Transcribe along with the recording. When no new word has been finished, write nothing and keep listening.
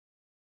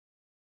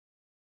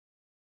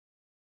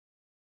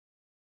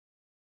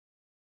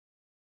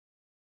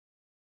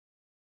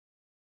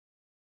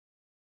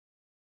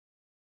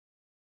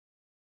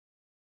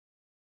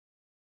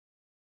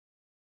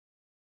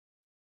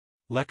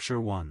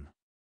Lecture 1.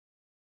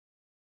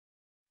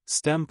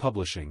 STEM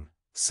Publishing,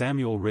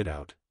 Samuel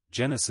Ridout,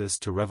 Genesis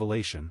to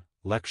Revelation,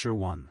 Lecture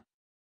 1.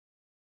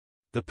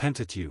 The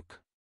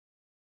Pentateuch.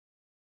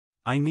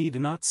 I need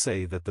not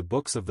say that the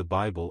books of the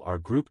Bible are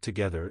grouped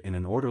together in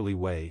an orderly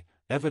way,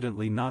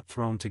 evidently not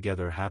thrown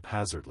together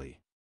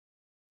haphazardly.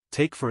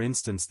 Take for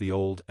instance the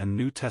Old and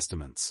New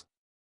Testaments.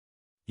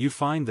 You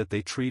find that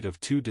they treat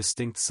of two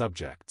distinct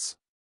subjects.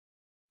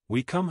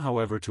 We come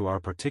however to our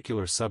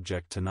particular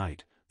subject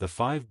tonight, the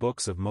 5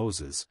 books of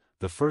Moses,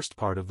 the first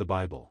part of the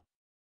Bible.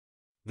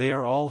 They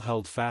are all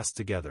held fast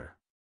together.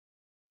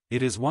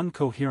 It is one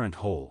coherent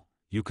whole.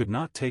 You could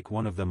not take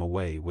one of them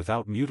away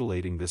without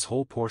mutilating this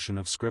whole portion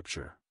of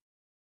Scripture.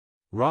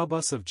 Rob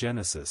us of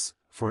Genesis,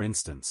 for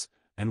instance,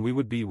 and we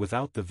would be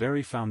without the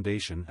very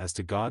foundation as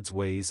to God's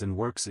ways and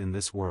works in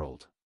this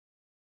world.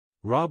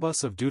 Rob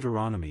us of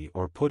Deuteronomy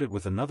or put it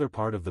with another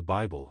part of the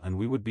Bible and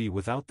we would be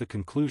without the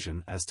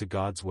conclusion as to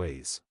God's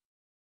ways.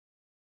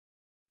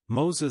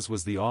 Moses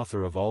was the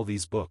author of all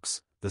these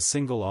books, the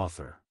single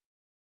author.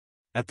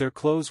 At their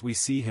close we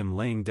see him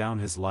laying down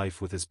his life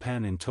with his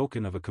pen in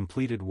token of a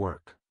completed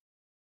work.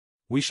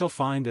 We shall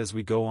find as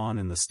we go on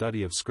in the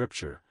study of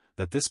Scripture,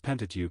 that this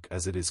Pentateuch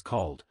as it is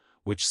called,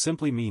 which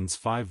simply means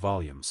 5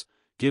 volumes,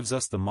 gives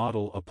us the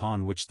model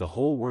upon which the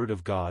whole Word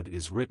of God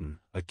is written,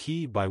 a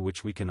key by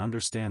which we can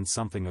understand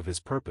something of His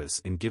purpose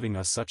in giving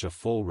us such a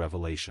full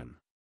revelation.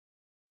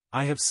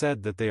 I have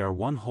said that they are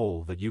one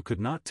whole, that you could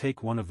not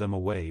take one of them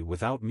away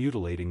without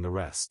mutilating the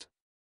rest.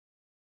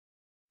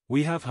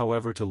 We have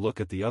however to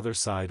look at the other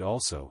side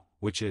also,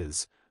 which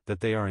is, that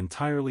they are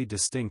entirely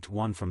distinct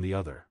one from the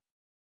other.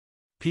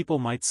 People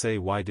might say,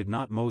 why did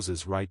not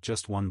Moses write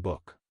just one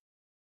book?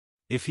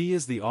 If he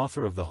is the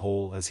author of the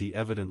whole as he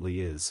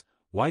evidently is,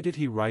 why did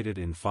he write it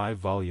in 5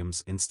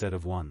 volumes instead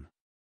of 1?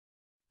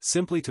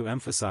 Simply to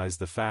emphasize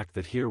the fact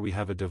that here we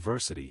have a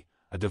diversity,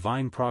 a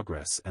divine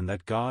progress, and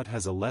that God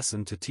has a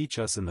lesson to teach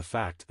us in the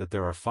fact that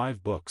there are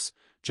 5 books,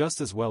 just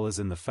as well as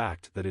in the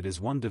fact that it is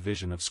one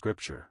division of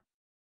Scripture.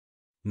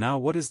 Now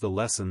what is the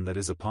lesson that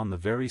is upon the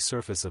very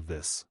surface of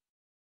this?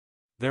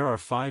 There are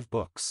 5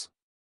 books.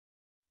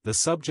 The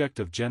subject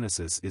of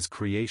Genesis is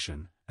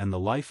creation, and the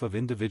life of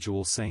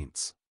individual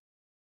saints.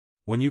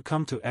 When you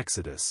come to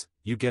Exodus,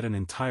 you get an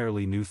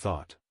entirely new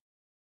thought.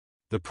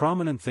 The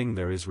prominent thing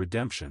there is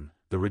redemption,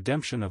 the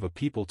redemption of a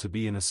people to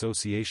be in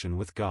association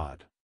with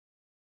God.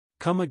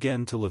 Come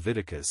again to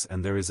Leviticus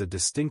and there is a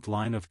distinct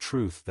line of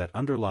truth that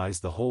underlies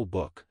the whole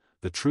book,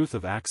 the truth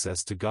of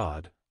access to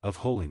God, of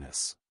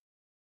holiness.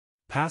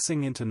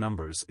 Passing into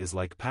Numbers is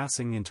like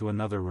passing into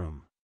another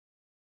room.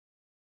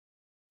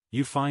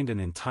 You find an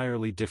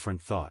entirely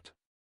different thought.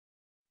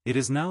 It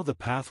is now the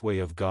pathway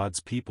of God's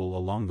people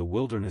along the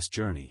wilderness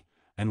journey,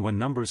 and when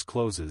Numbers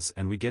closes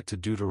and we get to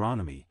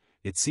Deuteronomy,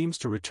 it seems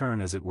to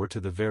return as it were to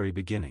the very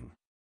beginning.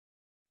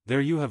 There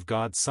you have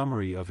God's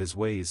summary of His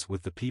ways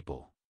with the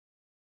people.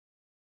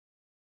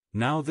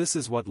 Now this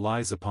is what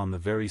lies upon the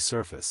very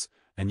surface,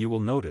 and you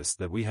will notice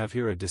that we have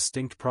here a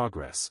distinct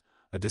progress,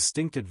 a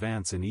distinct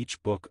advance in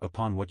each book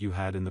upon what you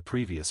had in the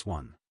previous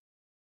one.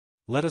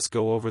 Let us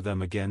go over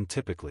them again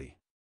typically.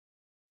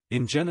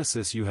 In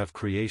Genesis you have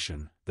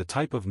creation, the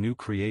type of new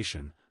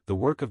creation, the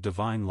work of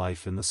divine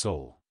life in the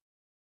soul.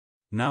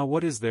 Now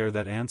what is there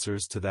that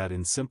answers to that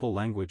in simple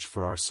language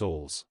for our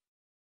souls?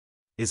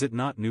 Is it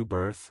not new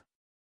birth?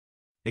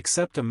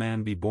 Except a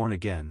man be born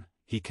again,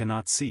 he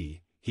cannot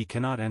see, he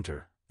cannot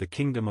enter the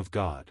kingdom of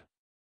God.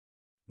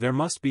 There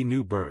must be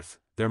new birth,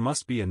 there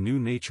must be a new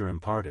nature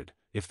imparted,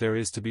 if there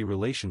is to be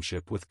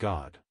relationship with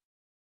God.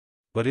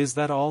 But is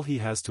that all He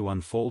has to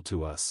unfold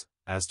to us,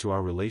 as to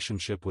our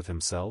relationship with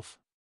Himself?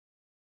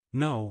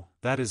 No,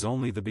 that is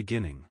only the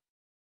beginning.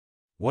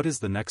 What is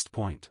the next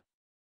point?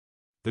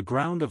 The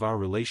ground of our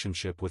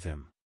relationship with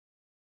Him.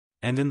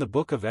 And in the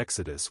book of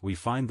Exodus we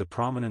find the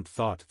prominent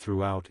thought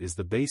throughout is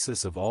the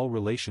basis of all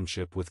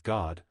relationship with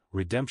God,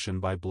 redemption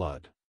by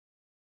blood.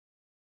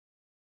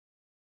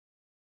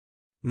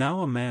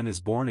 Now a man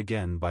is born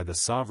again by the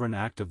sovereign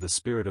act of the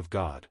Spirit of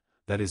God,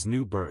 that is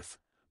new birth,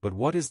 but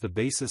what is the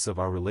basis of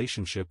our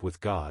relationship with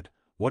God,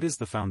 what is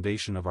the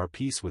foundation of our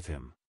peace with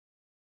Him?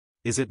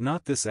 Is it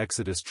not this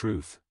Exodus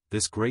truth,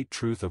 this great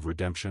truth of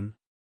redemption?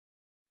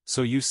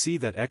 So you see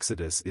that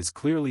Exodus is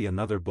clearly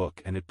another book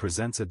and it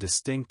presents a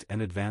distinct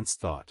and advanced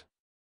thought.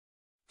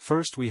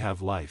 First we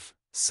have life,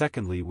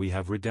 secondly we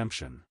have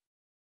redemption.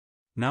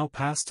 Now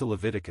pass to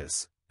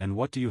Leviticus, and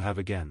what do you have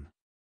again?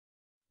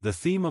 The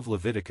theme of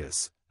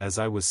Leviticus, as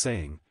I was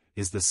saying,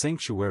 is the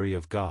sanctuary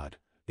of God,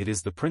 it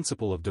is the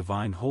principle of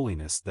divine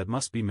holiness that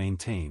must be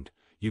maintained.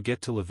 You get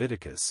to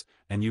Leviticus,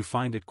 and you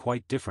find it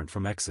quite different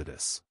from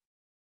Exodus.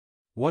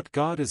 What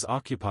God is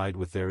occupied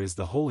with there is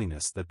the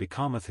holiness that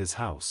becometh His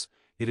house,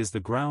 it is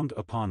the ground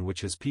upon which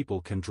His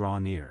people can draw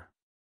near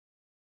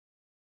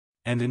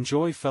and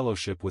enjoy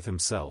fellowship with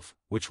Himself,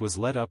 which was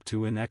led up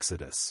to in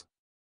Exodus.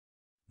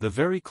 The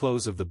very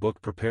close of the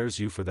book prepares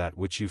you for that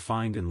which you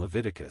find in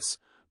Leviticus,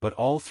 but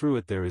all through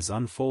it there is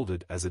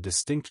unfolded as a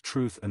distinct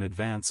truth an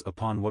advance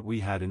upon what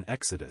we had in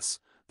Exodus,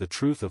 the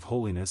truth of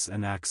holiness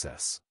and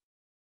access.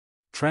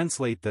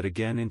 translate that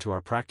again into our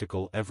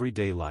practical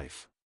everyday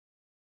life.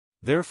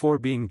 Therefore,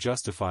 being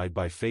justified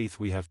by faith,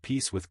 we have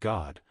peace with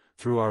God,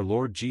 through our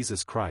Lord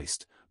Jesus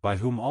Christ, by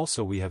whom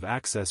also we have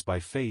access by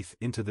faith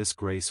into this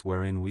grace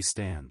wherein we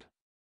stand.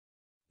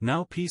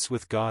 Now peace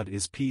with God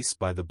is peace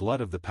by the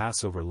blood of the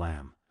Passover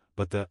lamb,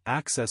 but the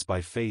access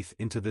by faith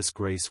into this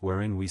grace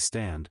wherein we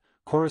stand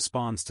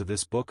corresponds to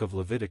this book of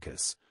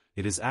Leviticus.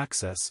 It is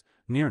access,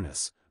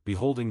 nearness,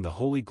 beholding the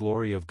holy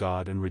glory of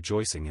God and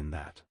rejoicing in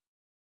that.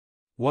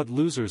 What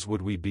losers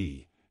would we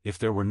be, if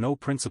there were no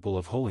principle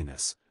of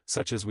holiness,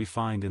 such as we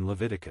find in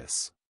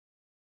Leviticus?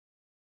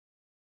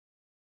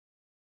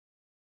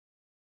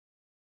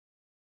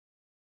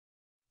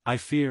 I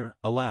fear,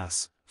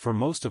 alas, for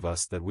most of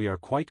us that we are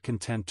quite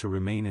content to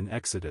remain in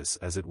Exodus,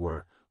 as it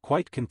were,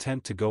 quite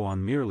content to go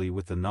on merely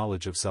with the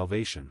knowledge of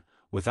salvation,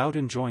 without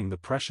enjoying the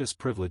precious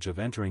privilege of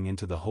entering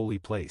into the holy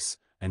place,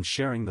 and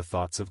sharing the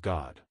thoughts of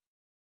God.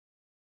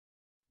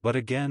 But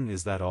again,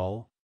 is that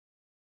all?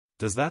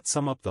 Does that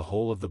sum up the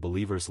whole of the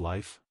believer's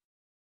life?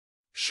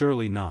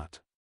 Surely not.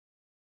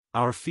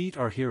 Our feet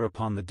are here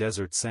upon the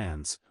desert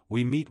sands,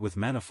 we meet with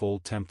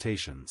manifold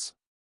temptations.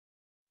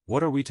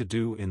 What are we to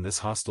do in this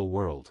hostile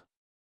world?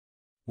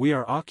 We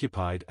are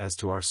occupied as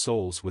to our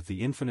souls with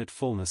the infinite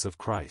fullness of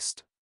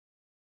Christ.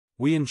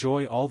 We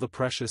enjoy all the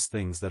precious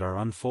things that are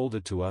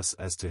unfolded to us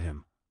as to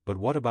Him, but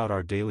what about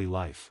our daily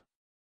life?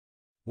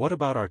 What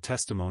about our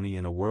testimony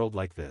in a world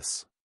like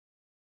this?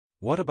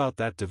 What about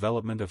that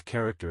development of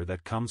character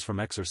that comes from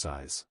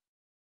exercise?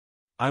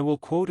 I will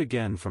quote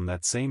again from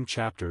that same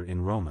chapter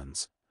in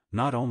Romans,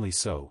 not only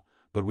so,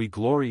 but we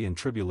glory in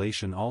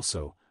tribulation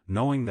also,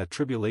 knowing that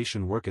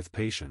tribulation worketh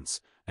patience,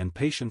 and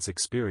patience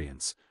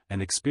experience,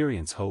 and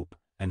experience hope,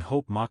 and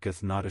hope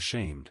maketh not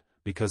ashamed,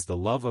 because the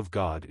love of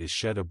God is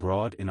shed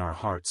abroad in our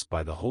hearts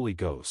by the Holy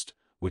Ghost,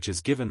 which is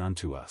given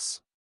unto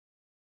us.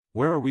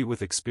 Where are we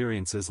with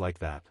experiences like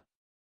that?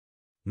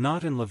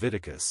 Not in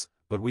Leviticus,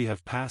 but we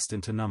have passed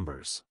into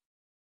Numbers.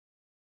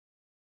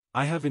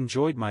 I have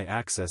enjoyed my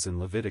access in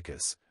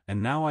Leviticus,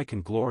 and now I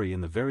can glory in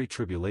the very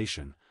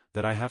tribulation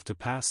that I have to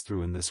pass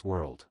through in this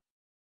world.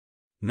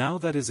 Now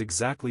that is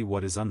exactly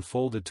what is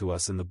unfolded to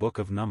us in the book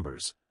of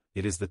Numbers.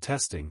 It is the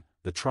testing,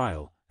 the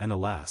trial, and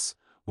alas,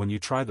 when you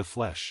try the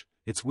flesh,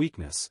 its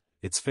weakness,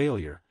 its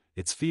failure,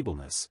 its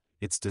feebleness,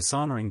 its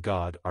dishonoring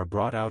God are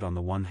brought out on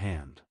the one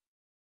hand.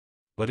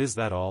 But is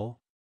that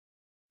all?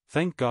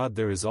 Thank God,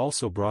 there is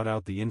also brought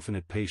out the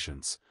infinite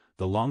patience,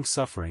 the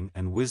long-suffering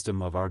and wisdom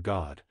of our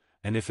God,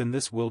 and if in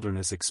this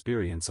wilderness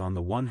experience on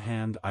the one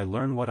hand I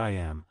learn what I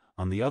am,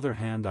 on the other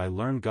hand I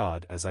learn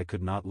God as I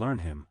could not learn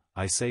Him,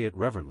 I say it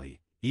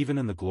reverently, even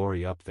in the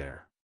glory up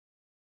there.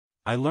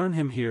 I learn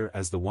Him here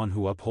as the one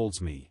who upholds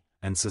me,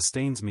 and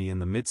sustains me in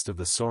the midst of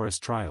the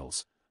sorest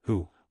trials,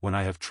 who, when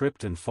I have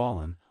tripped and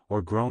fallen,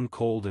 or grown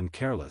cold and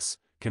careless,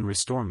 can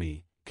restore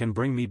me, can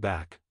bring me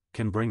back,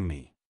 can bring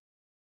me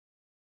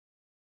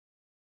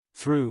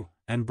through,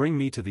 and bring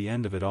me to the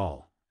end of it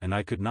all, and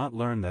I could not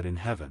learn that in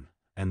heaven,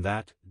 and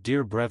that,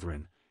 dear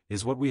brethren,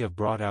 is what we have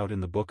brought out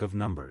in the book of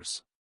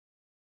Numbers.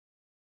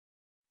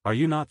 Are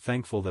you not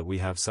thankful that we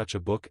have such a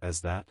book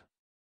as that?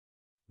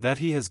 That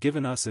He has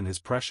given us in His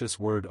precious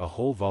word a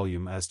whole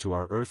volume as to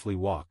our earthly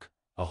walk,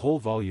 a whole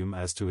volume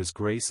as to His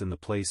grace in the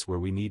place where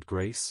we need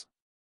grace?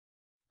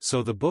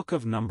 So the book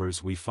of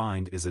Numbers, we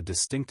find, is a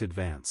distinct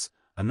advance,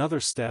 another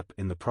step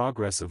in the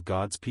progress of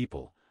God's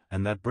people,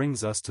 and that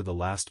brings us to the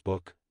last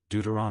book,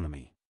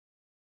 Deuteronomy.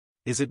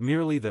 Is it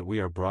merely that we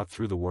are brought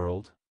through the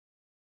world?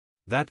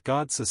 That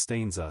God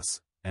sustains us,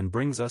 and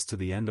brings us to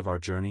the end of our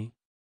journey?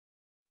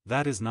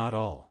 That is not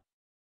all.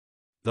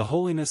 The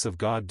holiness of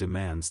God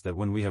demands that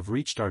when we have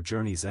reached our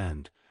journey's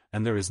end,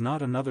 and there is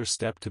not another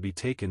step to be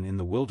taken in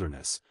the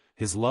wilderness,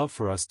 His love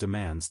for us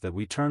demands that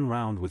we turn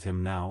round with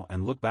Him now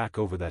and look back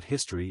over that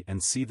history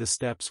and see the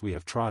steps we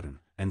have trodden,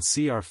 and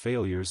see our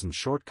failures and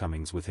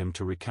shortcomings with Him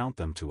to recount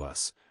them to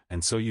us,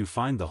 and so you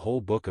find the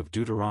whole book of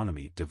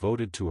Deuteronomy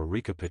devoted to a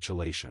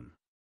recapitulation.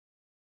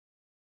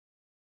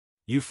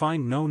 You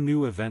find no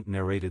new event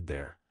narrated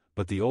there,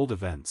 but the old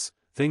events,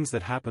 things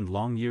that happened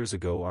long years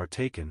ago, are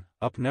taken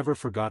up, never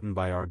forgotten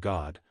by our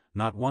God.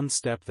 Not one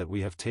step that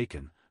we have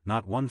taken,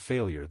 not one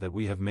failure that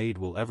we have made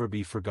will ever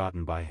be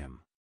forgotten by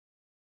Him.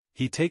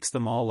 He takes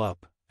them all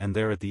up, and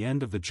there at the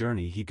end of the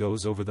journey He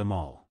goes over them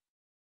all.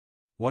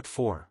 What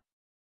for?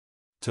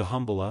 To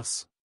humble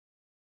us?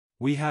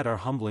 We had our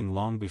humbling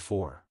long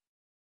before.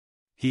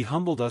 He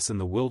humbled us in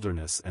the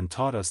wilderness and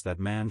taught us that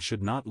man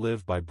should not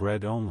live by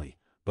bread only,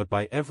 but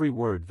by every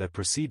word that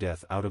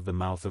proceedeth out of the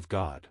mouth of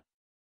God.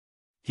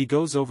 He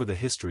goes over the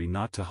history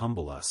not to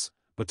humble us,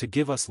 but to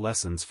give us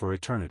lessons for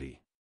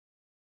eternity.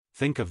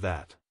 Think of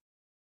that.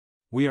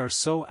 We are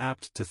so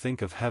apt to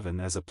think of heaven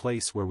as a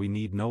place where we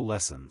need no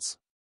lessons.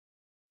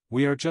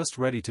 We are just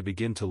ready to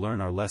begin to learn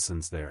our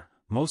lessons there.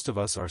 Most of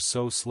us are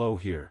so slow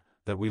here,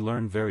 that we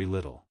learn very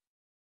little.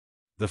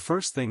 The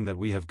first thing that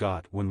we have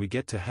got when we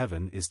get to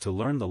heaven is to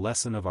learn the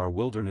lesson of our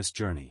wilderness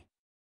journey.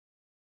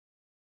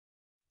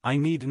 I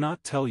need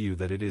not tell you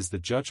that it is the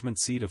judgment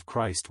seat of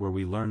Christ where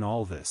we learn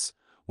all this.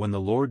 when the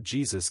Lord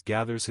Jesus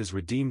gathers his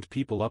redeemed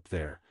people up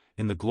there,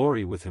 in the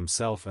glory with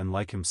himself and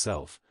like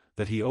himself,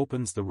 that he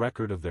opens the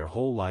record of their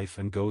whole life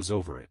and goes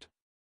over it.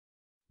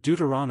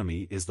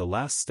 Deuteronomy is the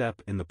last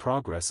step in the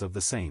progress of the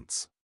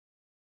saints.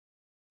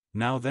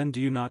 Now then,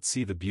 do you not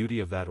see the beauty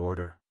of that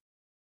order?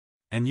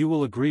 And you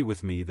will agree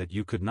with me that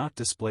you could not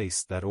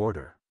displace that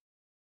order.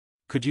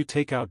 Could you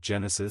take out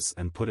Genesis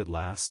and put it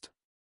last?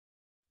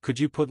 Could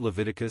you put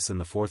Leviticus in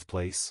the fourth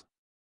place?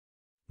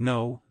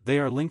 No, they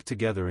are linked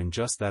together in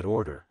just that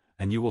order,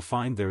 and you will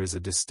find there is a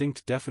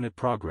distinct definite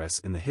progress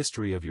in the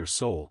history of your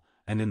soul,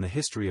 and in the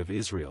history of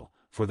Israel,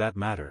 for that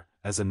matter,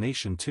 as a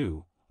nation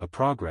too, a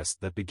progress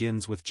that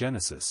begins with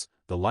Genesis,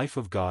 the life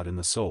of God in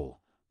the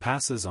soul,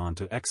 passes on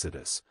to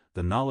Exodus,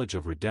 the knowledge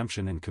of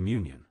redemption and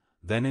communion,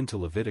 then into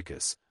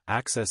Leviticus,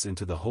 access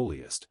into the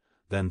holiest,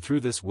 then through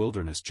this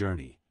wilderness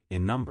journey,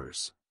 in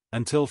Numbers,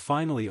 until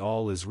finally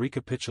all is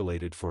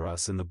recapitulated for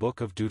us in the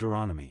book of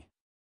Deuteronomy.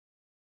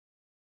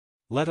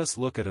 Let us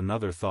look at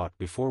another thought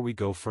before we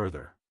go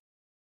further.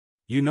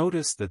 You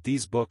notice that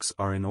these books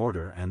are in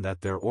order and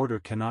that their order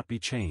cannot be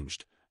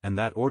changed, and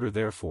that order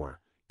therefore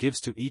gives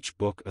to each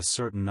book a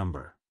certain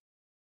number.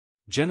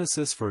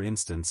 Genesis, for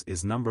instance,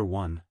 is number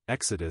 1,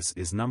 Exodus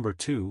is number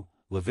 2,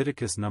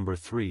 Leviticus number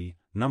 3,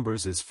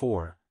 Numbers is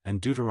 4, and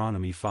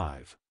Deuteronomy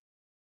 5.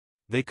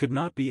 They could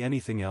not be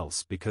anything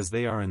else because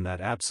they are in that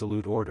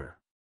absolute order.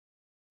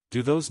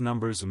 Do those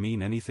numbers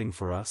mean anything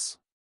for us?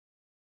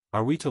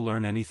 Are we to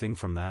learn anything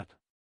from that?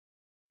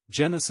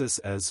 Genesis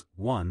as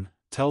 1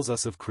 tells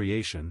us of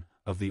creation,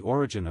 of the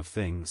origin of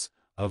things,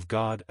 of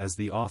God as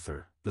the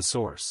author, the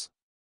source.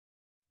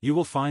 You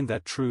will find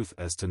that truth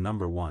as to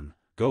number 1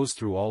 goes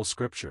through all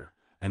Scripture,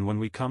 and when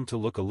we come to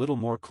look a little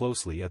more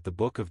closely at the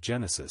book of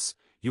Genesis,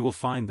 you will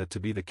find that to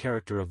be the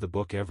character of the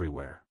book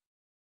everywhere.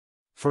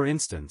 For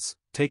instance,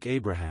 take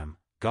Abraham.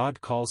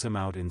 God calls him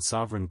out in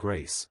sovereign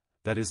grace,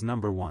 that is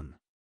number 1.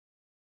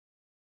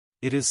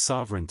 It is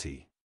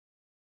sovereignty.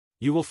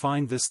 You will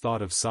find this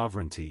thought of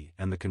sovereignty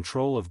and the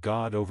control of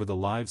God over the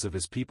lives of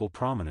his people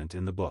prominent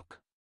in the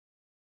book.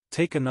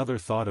 Take another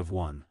thought of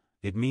 1,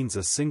 it means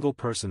a single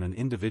person, an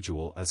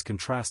individual, as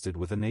contrasted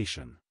with a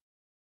nation.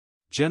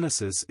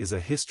 Genesis is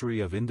a history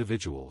of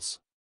individuals.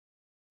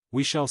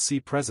 We shall see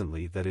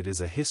presently that it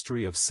is a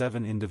history of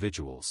 7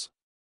 individuals.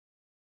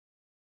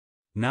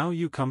 Now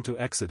you come to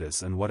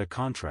Exodus, and what a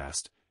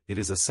contrast! It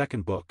is a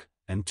second book,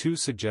 and 2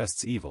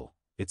 suggests evil,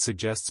 it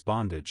suggests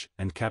bondage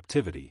and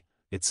captivity,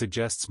 it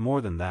suggests more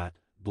than that,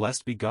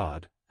 blessed be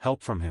God,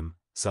 help from him,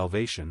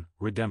 salvation,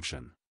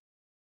 redemption.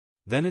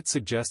 Then it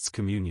suggests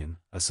communion,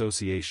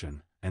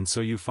 association, and so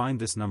you find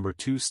this number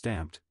 2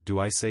 stamped, do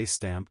I say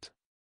stamped?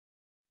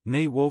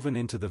 Nay, woven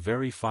into the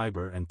very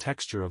fiber and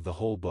texture of the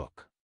whole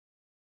book.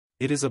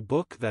 It is a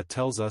book that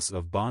tells us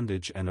of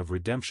bondage and of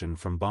redemption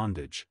from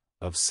bondage,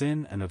 of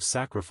sin and of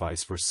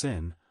sacrifice for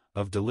sin,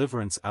 of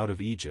deliverance out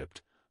of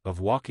Egypt, of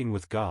walking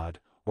with God,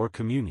 or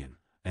communion,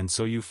 and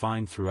so you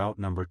find throughout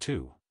number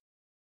 2.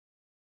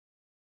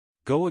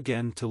 Go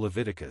again to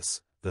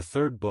Leviticus, the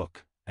 3rd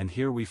book, and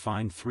here we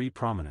find 3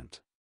 prominent.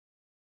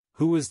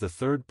 Who is the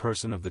 3rd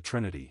person of the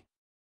Trinity?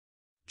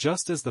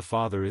 Just as the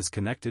Father is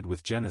connected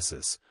with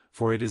Genesis,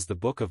 for it is the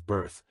book of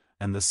birth,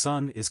 and the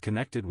Son is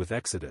connected with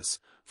Exodus,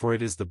 for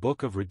it is the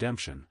book of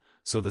redemption,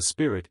 so the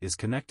Spirit is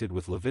connected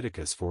with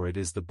Leviticus, for it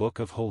is the book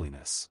of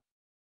holiness.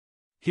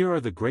 Here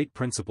are the great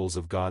principles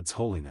of God's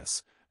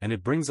holiness, and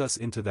it brings us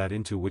into that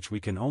into which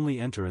we can only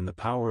enter in the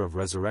power of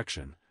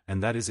resurrection,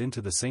 and that is into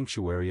the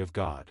sanctuary of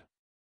God.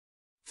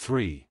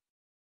 3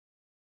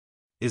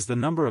 is the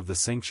number of the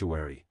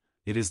sanctuary,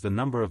 it is the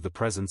number of the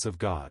presence of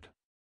God.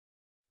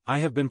 I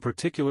have been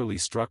particularly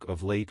struck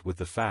of late with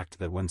the fact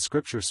that when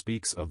Scripture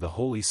speaks of the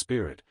Holy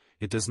Spirit,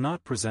 it does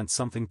not present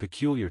something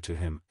peculiar to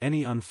him,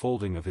 any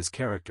unfolding of his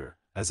character,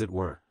 as it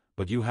were,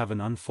 but you have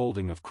an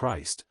unfolding of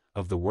Christ,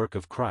 of the work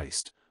of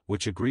Christ,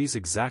 which agrees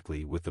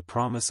exactly with the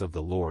promise of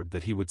the Lord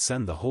that he would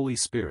send the Holy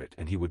Spirit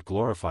and he would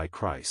glorify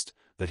Christ,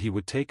 that he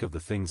would take of the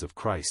things of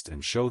Christ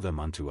and show them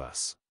unto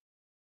us.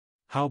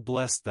 How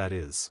blessed that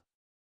is!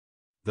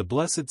 The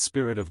blessed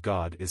Spirit of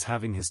God is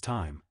having his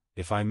time,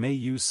 if I may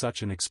use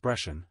such an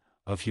expression,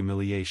 of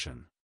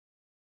humiliation.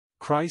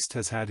 Christ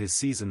has had his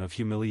season of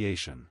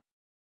humiliation.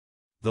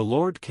 The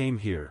Lord came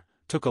here,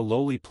 took a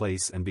lowly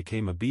place and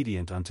became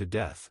obedient unto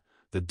death,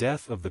 the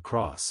death of the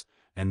cross,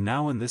 and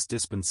now in this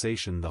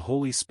dispensation the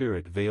Holy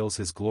Spirit veils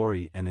his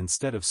glory, and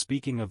instead of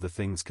speaking of the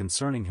things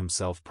concerning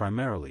himself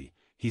primarily,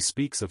 he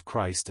speaks of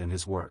Christ and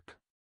his work.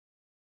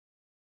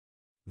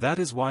 That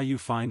is why you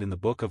find in the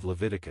book of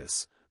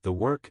Leviticus, the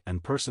work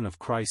and person of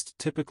Christ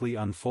typically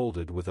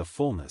unfolded with a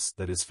fullness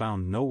that is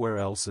found nowhere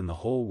else in the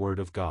whole Word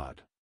of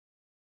God.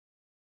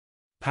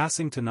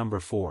 Passing to number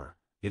 4,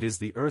 it is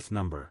the earth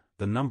number,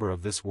 the number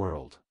of this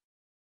world.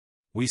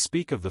 We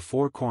speak of the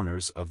 4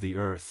 corners of the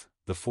earth,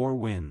 the 4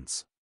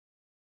 winds.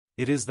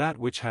 It is that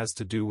which has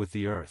to do with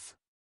the earth.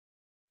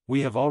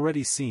 We have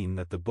already seen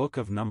that the book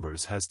of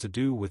Numbers has to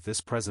do with this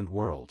present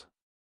world.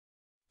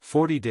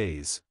 40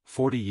 days,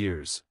 40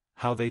 years,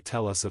 how they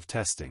tell us of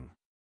testing.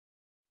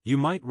 You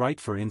might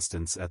write for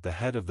instance at the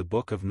head of the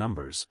book of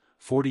Numbers,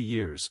 40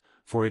 years,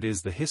 for it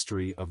is the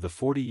history of the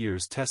 40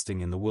 years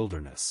testing in the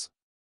wilderness.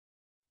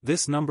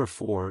 This number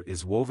 4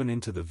 is woven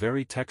into the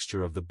very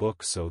texture of the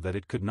book so that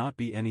it could not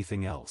be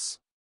anything else.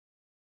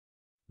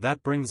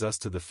 That brings us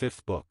to the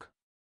 5th book.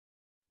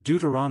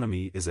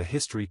 Deuteronomy is a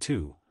history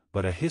too,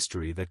 but a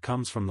history that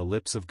comes from the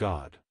lips of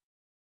God.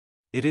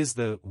 It is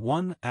the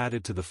 1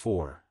 added to the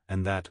 4,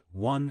 and that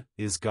 1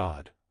 is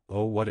God.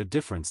 Oh, what a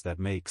difference that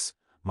makes!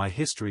 My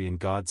history in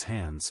God's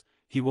hands,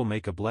 He will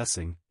make a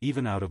blessing,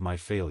 even out of my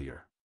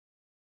failure.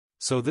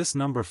 So this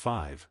number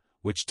 5,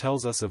 which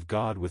tells us of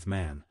God with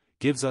man,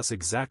 gives us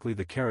exactly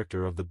the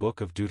character of the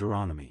book of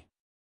Deuteronomy.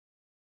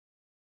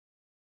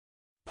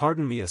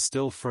 Pardon me a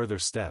still further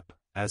step,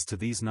 as to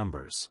these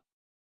numbers.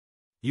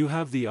 You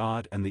have the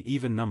odd and the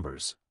even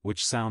numbers,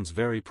 which sounds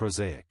very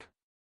prosaic.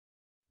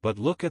 But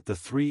look at the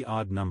 3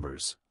 odd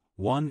numbers: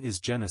 1 is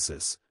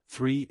Genesis,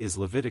 3 is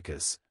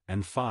Leviticus,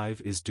 and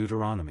 5 is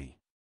Deuteronomy.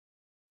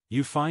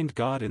 You find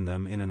God in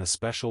them in an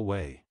especial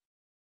way.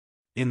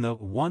 In the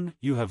 1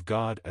 you have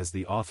God as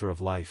the author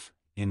of life,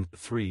 in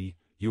 3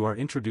 you are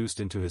introduced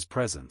into His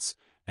presence,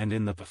 and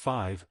in the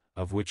 5,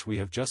 of which we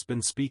have just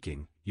been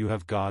speaking, you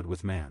have God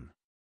with man.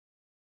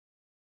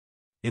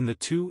 In the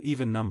 2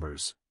 even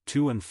numbers,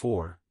 2 and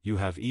 4, you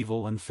have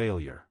evil and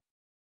failure.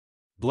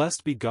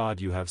 Blessed be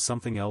God, you have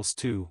something else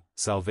too,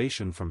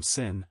 salvation from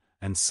sin,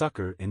 and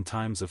succor in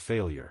times of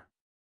failure.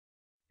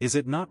 Is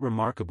it not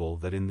remarkable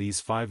that in these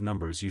 5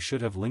 numbers you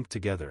should have linked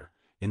together,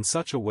 in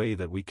such a way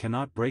that we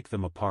cannot break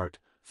them apart,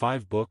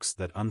 5 books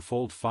that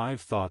unfold 5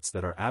 thoughts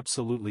that are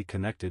absolutely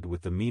connected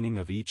with the meaning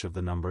of each of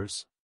the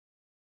numbers?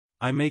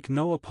 I make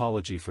no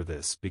apology for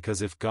this,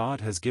 because if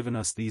God has given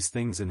us these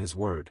things in His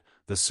Word,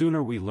 the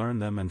sooner we learn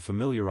them and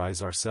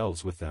familiarize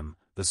ourselves with them,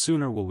 the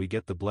sooner will we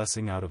get the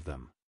blessing out of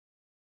them.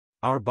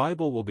 Our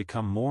Bible will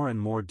become more and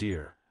more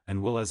dear,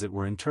 and will as it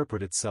were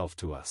interpret itself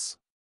to us.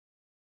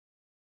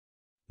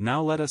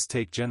 Now let us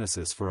take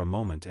Genesis for a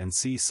moment and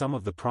see some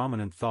of the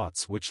prominent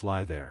thoughts which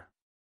lie there.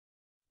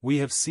 We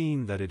have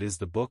seen that it is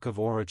the book of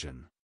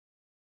origin.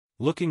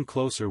 Looking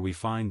closer we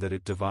find that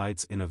it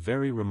divides in a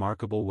very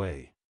remarkable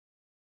way.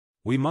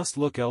 We must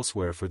look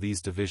elsewhere for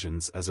these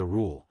divisions as a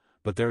rule,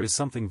 but there is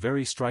something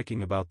very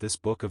striking about this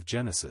book of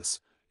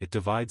Genesis: it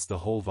divides the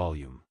whole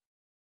volume.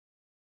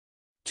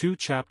 2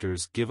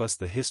 chapters give us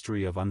the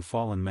history of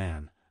unfallen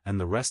man, and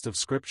the rest of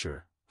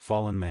Scripture,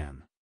 fallen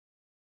man.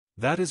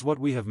 That is what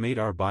we have made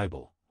our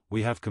Bible.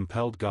 We have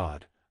compelled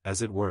God,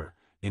 as it were,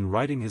 in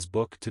writing His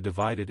book to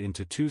divide it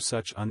into 2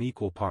 such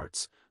unequal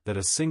parts, that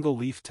a single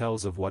leaf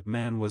tells of what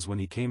man was when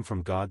he came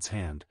from God's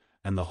hand,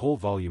 and the whole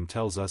volume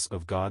tells us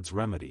of God's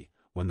remedy,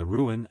 when the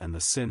ruin and the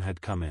sin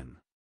had come in.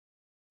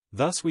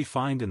 Thus we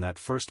find in that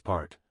first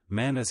part,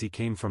 man as he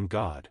came from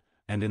God,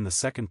 and in the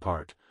second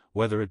part,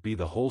 whether it be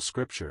the whole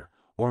Scripture,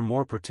 or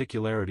more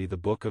particularly the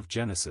book of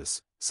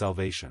Genesis,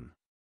 salvation.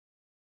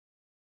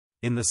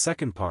 In the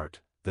second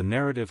part, the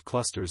narrative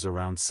clusters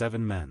around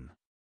 7 men.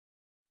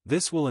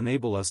 This will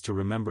enable us to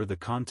remember the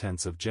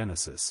contents of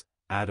Genesis: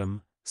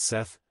 Adam,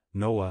 Seth,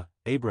 Noah,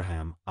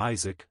 Abraham,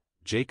 Isaac,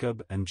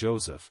 Jacob and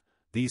Joseph.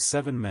 These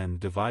 7 men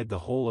divide the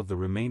whole of the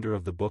remainder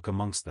of the book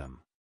amongst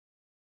them.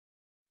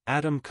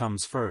 Adam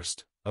comes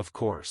first, of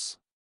course.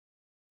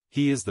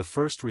 He is the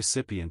first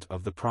recipient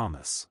of the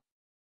promise.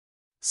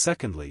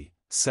 Secondly,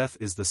 Seth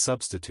is the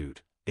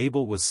substitute.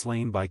 Abel was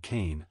slain by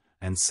Cain,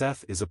 and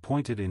Seth is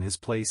appointed in his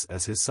place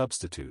as his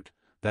substitute.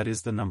 That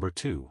is the number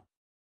 2.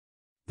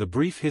 The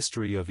brief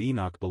history of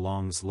Enoch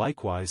belongs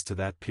likewise to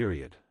that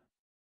period.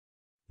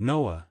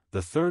 Noah,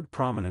 the third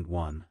prominent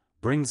one,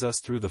 brings us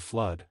through the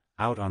flood,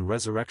 out on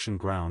resurrection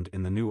ground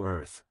in the new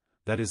earth.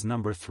 That is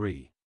number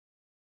 3.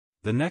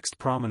 The next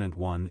prominent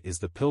one is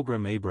the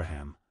pilgrim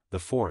Abraham, the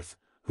 4th,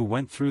 who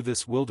went through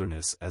this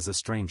wilderness as a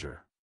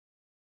stranger.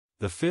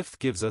 The 5th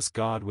gives us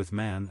God with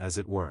man as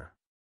it were.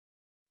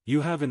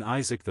 You have in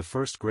Isaac the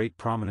first great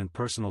prominent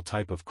personal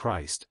type of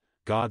Christ,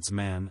 God's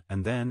man,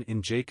 and then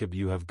in Jacob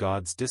you have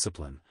God's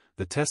discipline,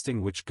 the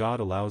testing which God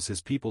allows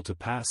His people to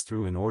pass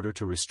through in order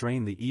to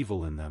restrain the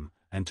evil in them,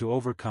 and to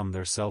overcome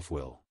their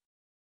self-will.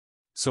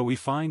 So we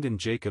find in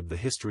Jacob the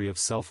history of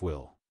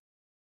self-will.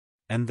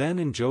 And then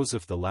in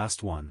Joseph, the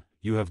last one,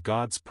 you have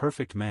God's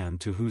perfect man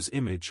to whose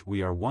image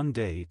we are one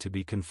day to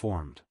be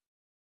conformed.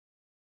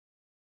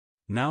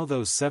 Now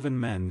those 7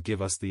 men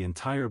give us the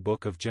entire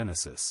book of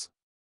Genesis.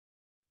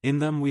 In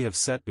them we have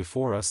set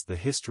before us the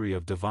history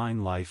of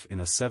divine life in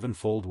a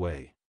 7-fold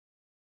way.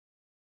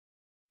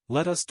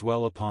 Let us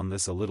dwell upon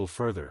this a little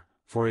further,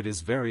 for it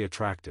is very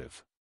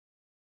attractive.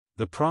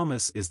 The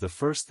promise is the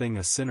first thing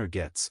a sinner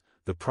gets,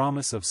 the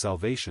promise of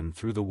salvation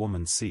through the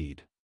woman's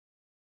seed.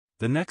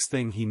 The next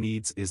thing he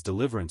needs is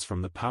deliverance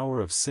from the power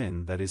of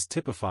sin that is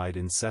typified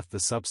in Seth the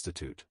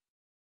substitute.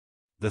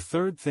 The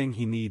third thing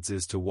he needs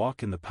is to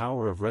walk in the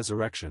power of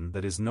resurrection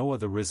that is Noah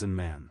the risen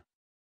man.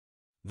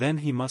 Then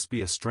he must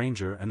be a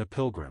stranger and a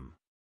pilgrim.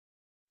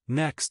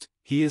 Next,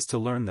 he is to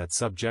learn that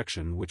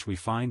subjection which we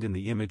find in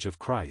the image of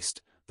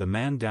Christ, the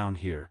man down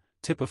here,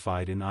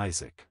 typified in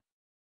Isaac.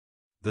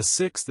 The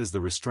sixth is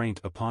the restraint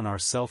upon our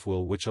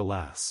self-will which,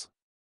 alas,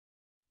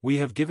 we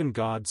have given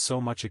God so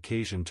much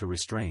occasion to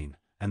restrain,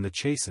 and the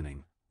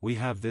chastening, we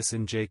have this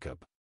in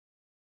Jacob.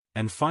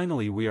 And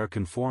finally we are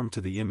conformed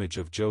to the image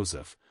of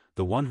Joseph,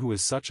 the one who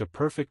is such a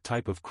perfect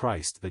type of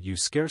Christ that you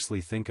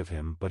scarcely think of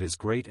him but his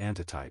great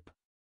antitype.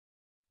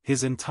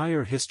 His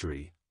entire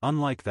history,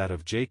 unlike that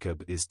of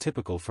Jacob, is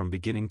typical from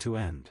beginning to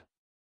end.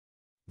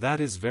 That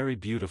is very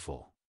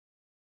beautiful.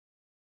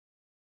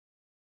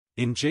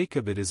 In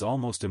Jacob it is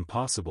almost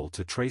impossible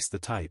to trace the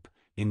type,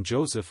 in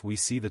Joseph we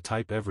see the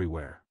type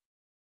everywhere.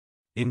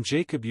 In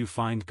Jacob you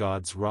find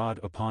God's rod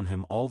upon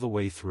him all the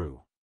way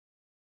through.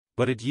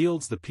 But it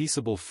yields the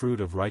peaceable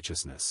fruit of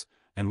righteousness,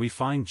 and we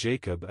find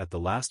Jacob at the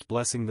last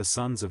blessing the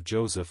sons of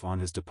Joseph on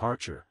his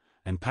departure,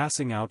 and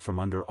passing out from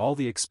under all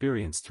the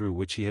experience through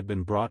which he had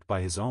been brought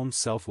by his own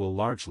self-will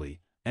largely,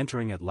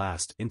 entering at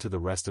last into the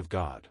rest of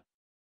God.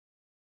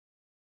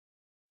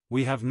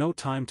 We have no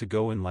time to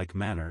go in like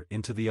manner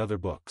into the other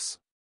books.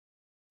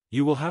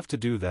 You will have to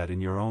do that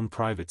in your own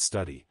private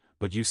study,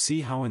 but you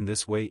see how in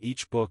this way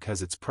each book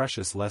has its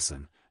precious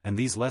lesson, and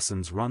these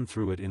lessons run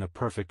through it in a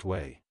perfect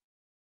way.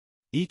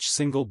 Each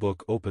single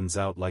book opens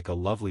out like a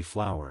lovely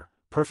flower,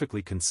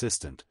 perfectly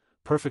consistent,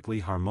 perfectly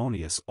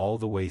harmonious all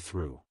the way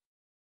through.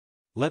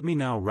 Let me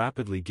now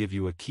rapidly give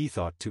you a key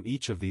thought to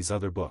each of these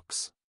other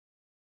books.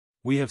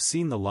 We have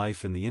seen the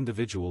life in the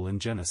individual in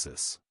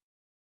Genesis.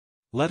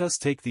 Let us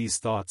take these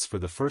thoughts for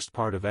the first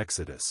part of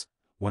Exodus.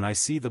 When I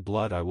see the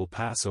blood I will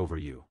pass over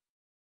you.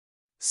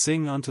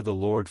 Sing unto the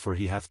Lord, for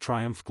he hath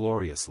triumphed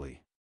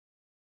gloriously.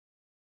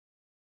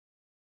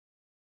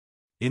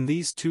 In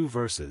these two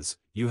verses,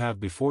 you have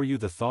before you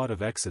the thought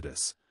of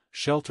Exodus,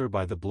 shelter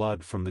by the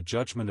blood from the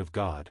judgment of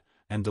God,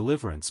 and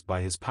deliverance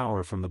by his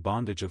power from the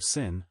bondage of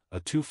sin, a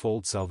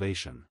twofold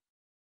salvation.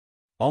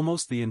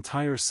 Almost the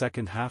entire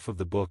second half of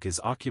the book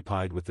is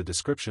occupied with the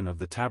description of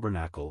the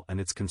tabernacle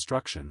and its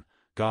construction,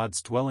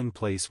 God's dwelling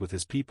place with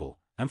his people,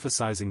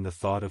 emphasizing the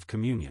thought of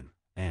communion,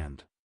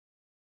 and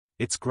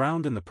its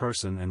ground in the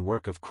person and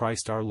work of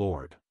Christ our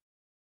Lord.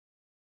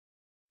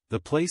 The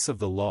place of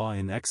the law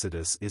in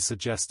Exodus is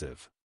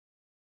suggestive.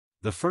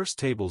 The first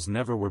tables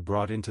never were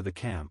brought into the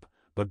camp,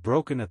 but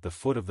broken at the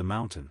foot of the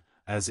mountain,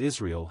 as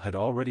Israel had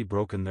already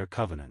broken their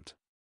covenant.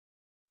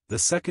 The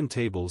second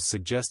tables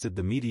suggested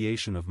the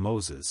mediation of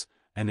Moses,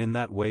 and in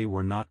that way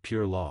were not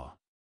pure law.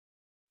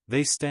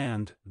 They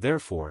stand,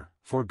 therefore,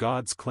 for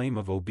God's claim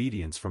of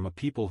obedience from a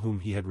people whom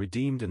he had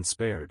redeemed and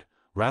spared,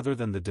 rather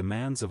than the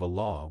demands of a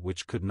law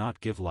which could not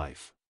give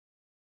life.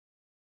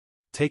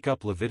 Take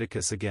up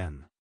Leviticus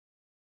again.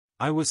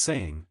 I was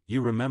saying,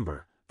 you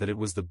remember, that it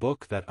was the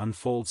book that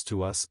unfolds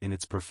to us in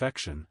its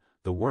perfection,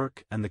 the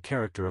work and the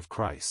character of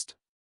Christ.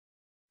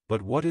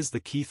 But what is the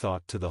key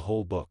thought to the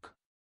whole book?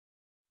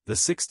 The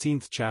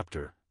 16th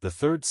chapter, the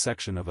third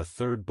section of a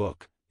third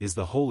book, is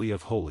the Holy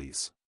of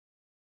Holies.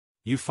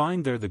 You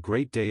find there the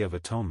great day of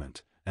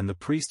atonement, and the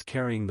priest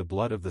carrying the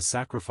blood of the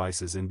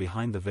sacrifices in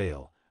behind the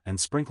veil, and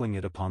sprinkling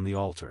it upon the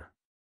altar.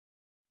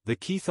 The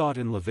key thought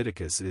in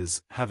Leviticus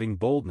is, having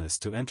boldness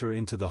to enter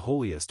into the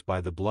holiest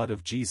by the blood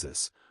of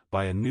Jesus,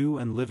 by a new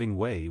and living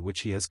way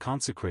which he has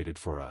consecrated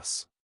for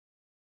us.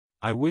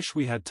 I wish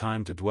we had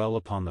time to dwell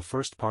upon the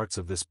first parts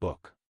of this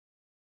book.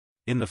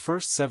 In the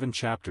first 7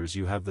 chapters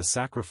you have the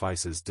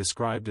sacrifices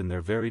described in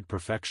their varied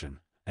perfection,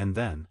 and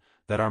then,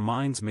 that our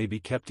minds may be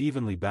kept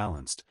evenly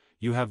balanced,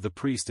 you have the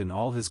priest in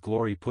all his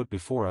glory put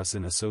before us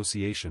in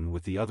association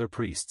with the other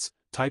priests,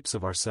 types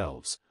of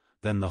ourselves,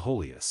 then the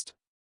holiest.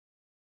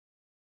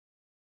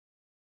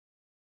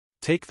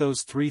 Take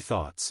those 3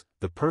 thoughts,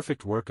 the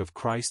perfect work of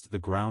Christ the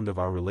ground of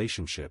our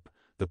relationship,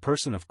 the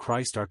person of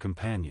Christ our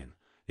companion,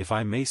 if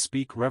I may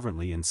speak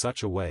reverently in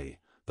such a way,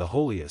 the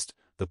holiest,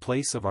 the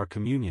place of our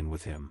communion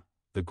with him,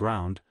 the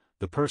ground,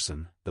 the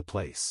person, the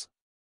place.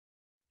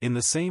 In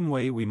the same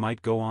way we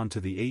might go on to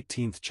the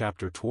 18th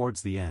chapter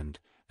towards the end,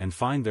 and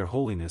find their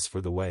holiness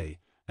for the way,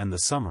 and the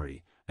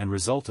summary, and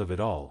result of it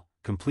all,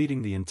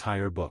 completing the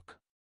entire book.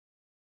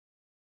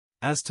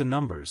 As to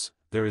Numbers,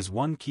 there is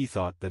one key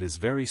thought that is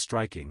very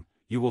striking.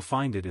 You will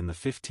find it in the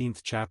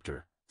 15th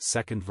chapter,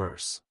 2nd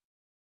verse.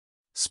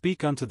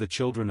 Speak unto the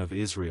children of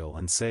Israel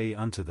and say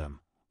unto them,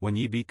 when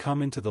ye be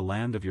come into the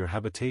land of your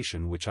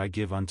habitation which I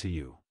give unto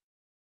you.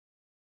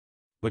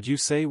 But you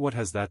say, what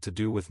has that to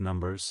do with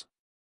Numbers?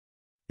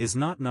 Is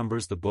not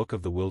Numbers the book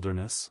of the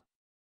wilderness?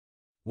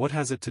 What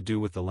has it to do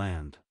with the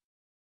land?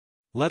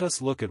 Let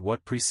us look at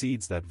what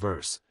precedes that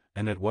verse,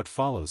 and at what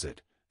follows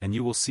it, and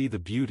you will see the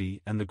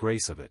beauty and the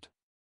grace of it.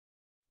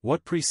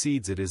 What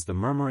precedes it is the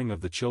murmuring of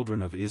the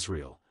children of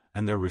Israel,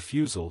 and their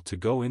refusal to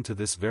go into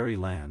this very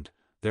land,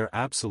 their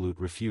absolute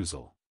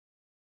refusal.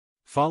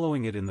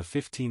 Following it in the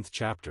 15th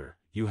chapter,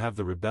 you have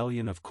the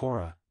rebellion of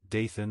Korah,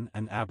 Dathan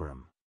and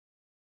Abiram.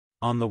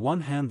 On the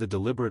one hand the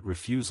deliberate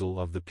refusal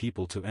of the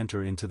people to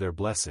enter into their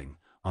blessing,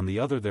 on the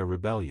other their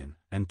rebellion,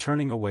 and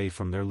turning away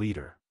from their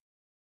leader.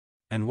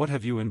 And what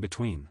have you in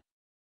between?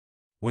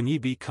 When ye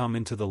be come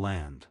into the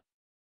land.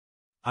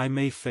 I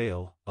may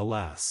fail,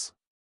 alas.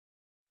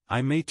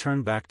 I may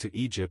turn back to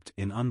Egypt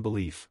in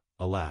unbelief,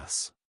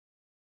 alas.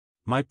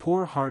 My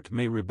poor heart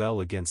may rebel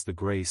against the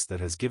grace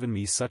that has given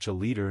me such a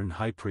leader and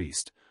high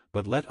priest,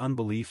 but let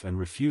unbelief and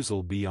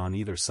refusal be on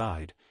either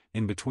side.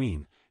 In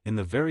between, in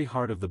the very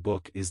heart of the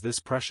book is this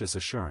precious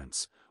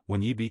assurance: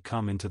 when ye be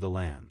come into the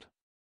land.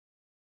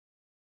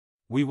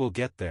 We will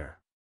get there.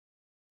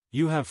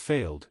 You have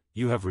failed,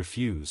 you have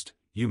refused,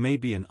 you may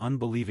be an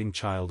unbelieving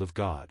child of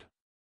God.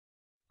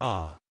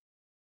 Ah!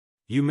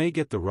 You may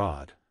get the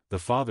rod, the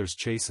Father's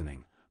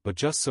chastening, but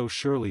just so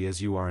surely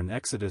as you are an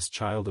Exodus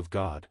child of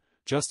God,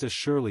 just as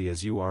surely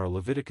as you are a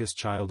Leviticus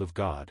child of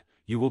God,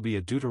 you will be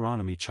a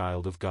Deuteronomy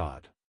child of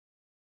God.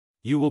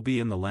 You will be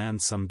in the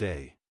land some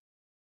day.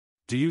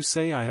 Do you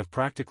say, I have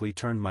practically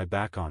turned my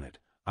back on it,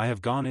 I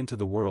have gone into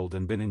the world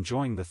and been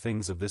enjoying the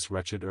things of this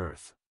wretched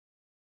earth?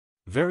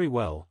 Very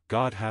well,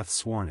 God hath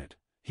sworn it,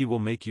 he will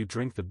make you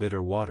drink the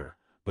bitter water,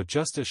 but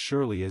just as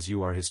surely as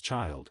you are his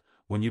child,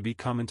 when you be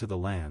come into the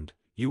land,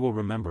 you will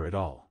remember it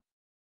all.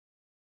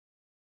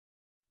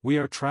 We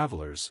are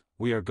travelers,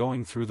 we are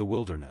going through the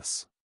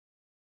wilderness.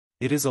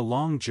 It is a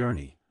long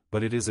journey,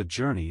 but it is a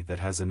journey that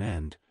has an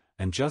end,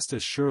 and just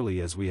as surely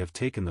as we have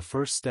taken the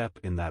first step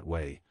in that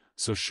way,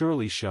 so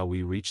surely shall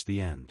we reach the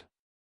end.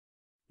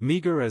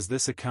 Meager as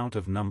this account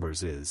of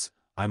Numbers is,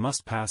 I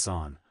must pass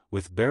on,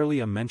 with barely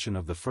a mention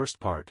of the first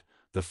part,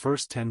 the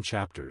first 10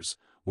 chapters,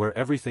 where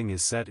everything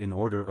is set in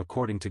order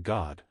according to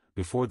God,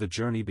 before the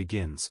journey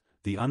begins,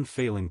 the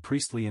unfailing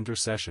priestly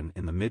intercession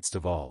in the midst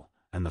of all,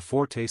 and the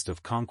foretaste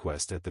of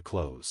conquest at the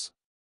close.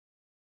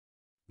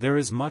 There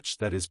is much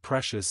that is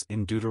precious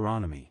in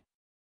Deuteronomy.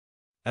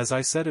 As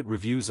I said, it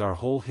reviews our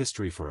whole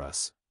history for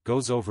us,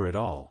 goes over it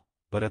all,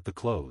 but at the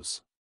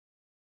close,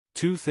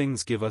 2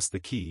 things give us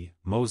the key: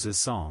 Moses'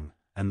 song,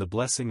 and the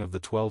blessing of the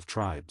 12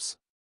 tribes.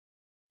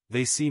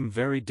 They seem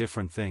very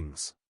different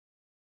things.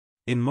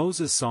 In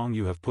Moses' song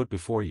you have put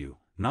before you,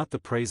 not the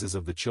praises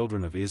of the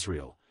children of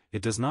Israel.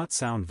 It does not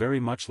sound very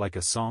much like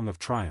a song of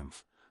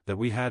triumph, that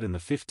we had in the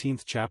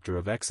 15th chapter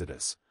of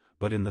Exodus,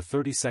 but in the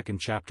 32nd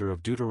chapter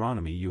of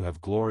Deuteronomy you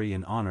have glory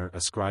and honor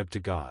ascribed to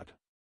God.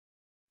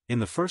 In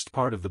the first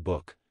part of the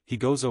book, he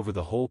goes over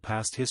the whole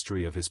past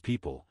history of his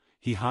people,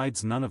 he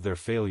hides none of their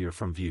failure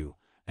from view,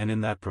 and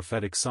in that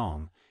prophetic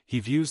song, he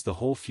views the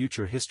whole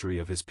future history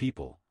of his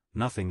people,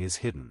 nothing is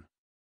hidden.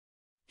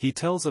 He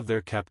tells of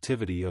their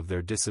captivity, of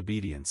their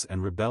disobedience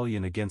and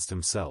rebellion against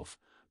himself,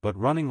 but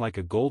running like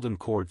a golden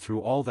cord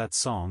through all that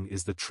song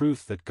is the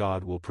truth that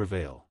God will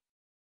prevail.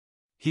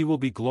 He will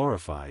be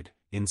glorified,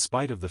 in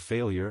spite of the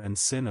failure and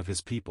sin of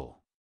his people.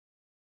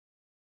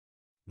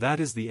 That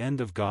is the end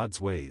of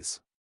God's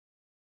ways.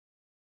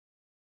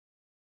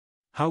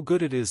 How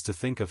good it is to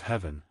think of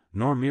heaven,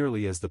 nor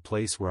merely as the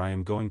place where I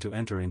am going to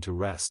enter into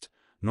rest,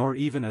 nor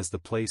even as the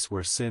place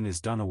where sin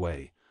is done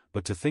away,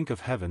 but to think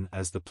of heaven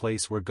as the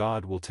place where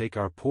God will take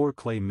our poor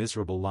clay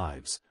miserable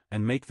lives,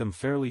 and make them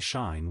fairly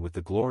shine with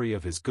the glory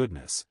of his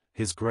goodness,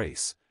 his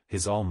grace,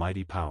 his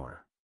almighty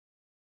power.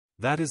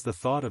 That is the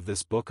thought of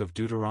this book of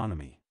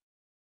Deuteronomy.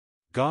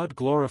 God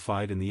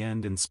glorified in the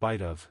end in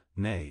spite of,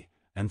 nay,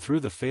 and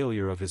through the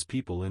failure of his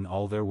people in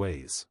all their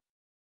ways.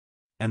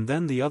 And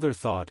then the other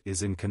thought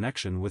is in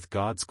connection with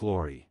God's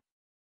glory.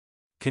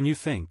 Can you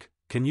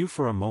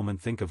for a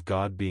moment think of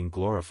God being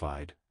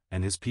glorified,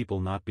 and his people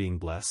not being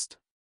blessed?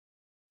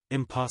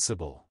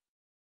 Impossible.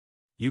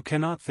 You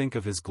cannot think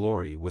of his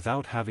glory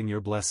without having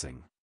your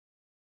blessing.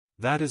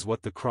 That is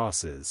what the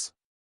cross is.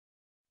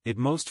 It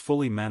most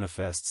fully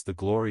manifests the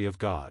glory of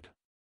God.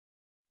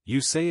 You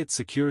say it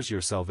secures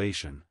your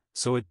salvation,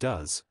 so it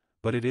does,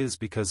 but it is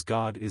because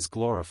God is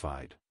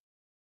glorified.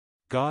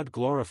 God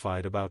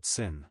glorified about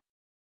sin.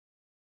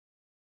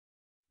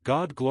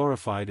 God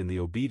glorified in the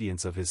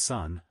obedience of his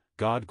Son,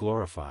 God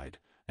glorified,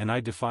 and I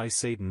defy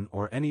Satan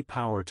or any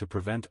power to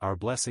prevent our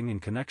blessing in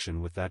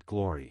connection with that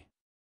glory.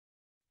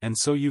 And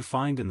so you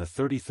find in the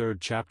 33rd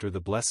chapter the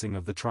blessing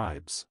of the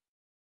tribes.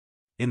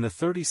 In the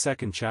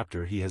 32nd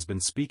chapter he has been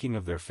speaking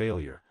of their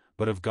failure,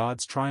 but of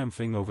God's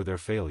triumphing over their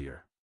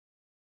failure.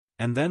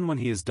 And then when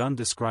he is done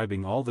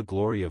describing all the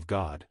glory of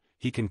God,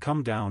 he can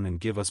come down and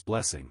give us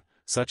blessing,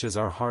 such as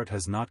our heart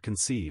has not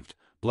conceived,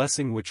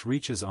 blessing which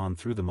reaches on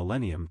through the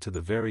millennium to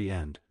the very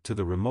end, to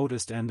the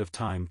remotest end of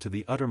time, to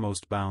the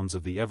uttermost bounds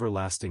of the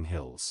everlasting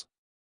hills.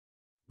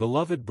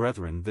 Beloved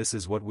brethren, this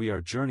is what we are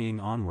journeying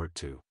onward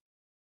to.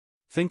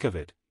 Think of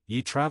it,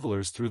 ye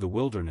travelers through the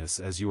wilderness,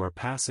 as you are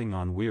passing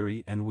on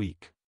weary and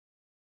weak.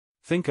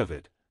 Think of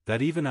it,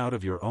 that even out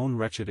of your own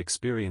wretched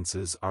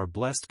experiences our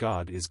blessed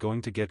God is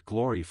going to get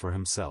glory for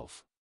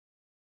himself.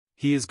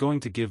 He is going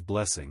to give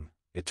blessing,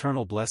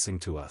 eternal blessing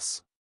to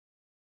us.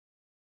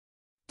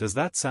 Does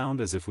that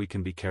sound as if we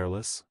can be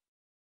careless?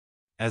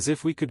 As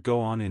if we could go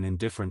on in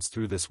indifference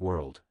through this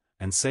world,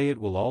 and say it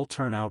will all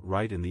turn out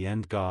right in the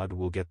end, God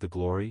will get the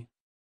glory?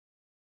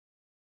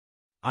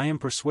 I am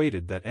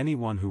persuaded that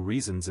anyone who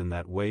reasons in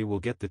that way will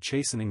get the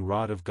chastening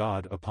rod of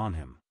God upon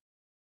him.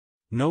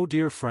 No,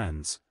 dear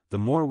friends, the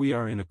more we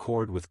are in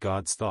accord with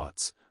God's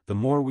thoughts, the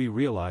more we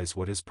realize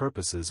what his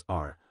purposes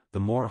are,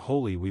 the more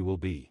holy we will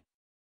be.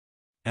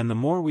 And the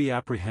more we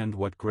apprehend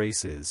what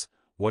grace is,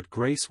 what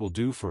grace will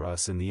do for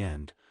us in the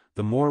end,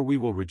 the more we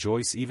will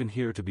rejoice even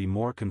here to be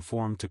more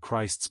conformed to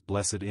Christ's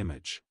blessed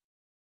image.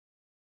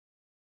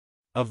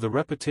 Of the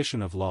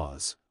repetition of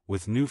laws,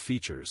 with new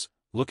features,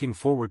 looking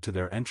forward to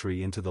their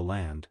entry into the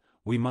land,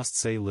 we must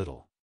say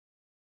little.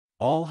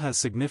 All has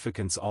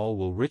significance, all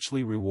will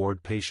richly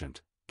reward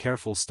patient,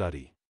 careful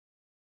study.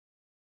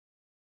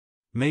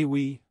 May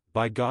we,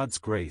 by God's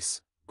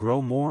grace,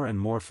 grow more and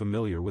more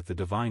familiar with the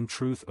divine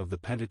truth of the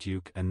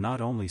Pentateuch, and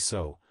not only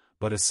so,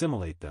 but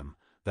assimilate them,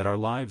 that our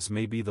lives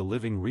may be the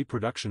living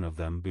reproduction of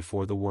them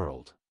before the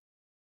world.